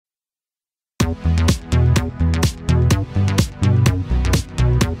Hey,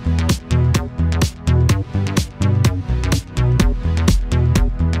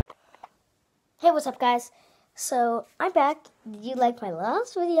 what's up, guys? So, I'm back. Did you like my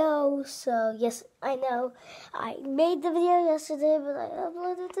last video? So, yes, I know. I made the video yesterday, but I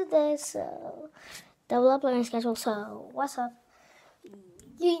uploaded today, so double uploading schedule. So, what's up?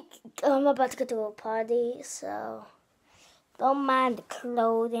 I'm about to go to a party, so don't mind the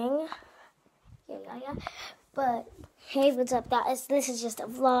clothing. Yeah. But, hey, what's up, guys? This is just a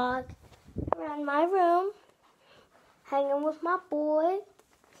vlog around my room, hanging with my boy.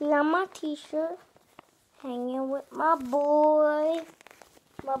 He got my t-shirt. Hanging with my boy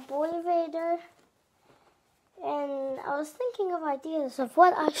Vader. And I was thinking of ideas of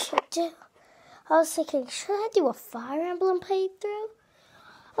what I should do. I was thinking, should I do a Fire Emblem playthrough?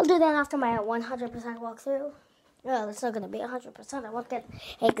 I'll do that after my 100% walkthrough. Well, it's not going to be 100%. I won't get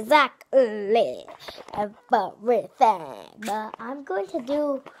exactly everything. But I'm going to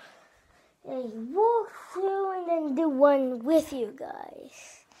do a walkthrough and then do one with you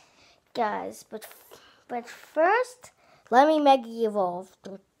guys. But first, let me Mega Evolve.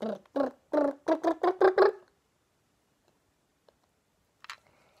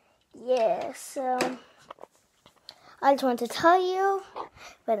 Yeah, so I just want to tell you,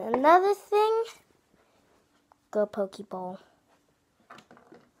 but another thing, go Pokeball.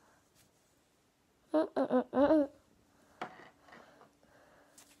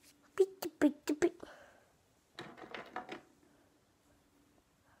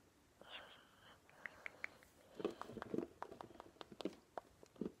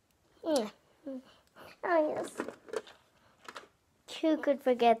 Yeah. Oh, yes. Who could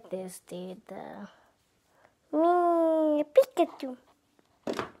forget this, dude? Pikachu.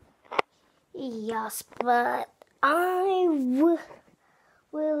 Yes, but I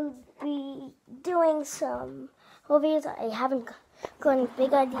will be doing some movies. I haven't got any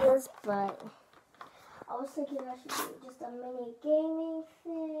big ideas, but I was thinking I should do just a mini gaming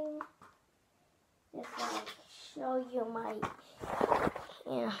thing. Just like show you my, I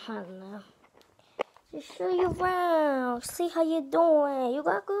don't know. Just show you around. See how you doing. You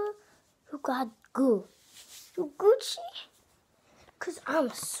got good? You got good. You Gucci? Cause I'm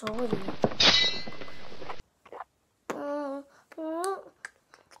sorry.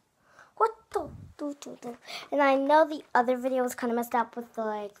 What the? And I know the other video was kind of messed up with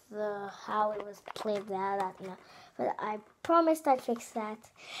the how it was played that, but I promised I'd fix that.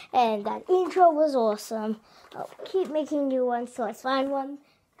 And that intro was awesome. I'll keep making new ones till I find one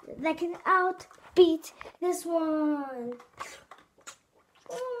that can outbeat this one.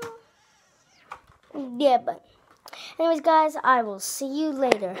 Yeah, but anyways, guys, I will see you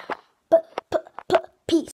later. Peace.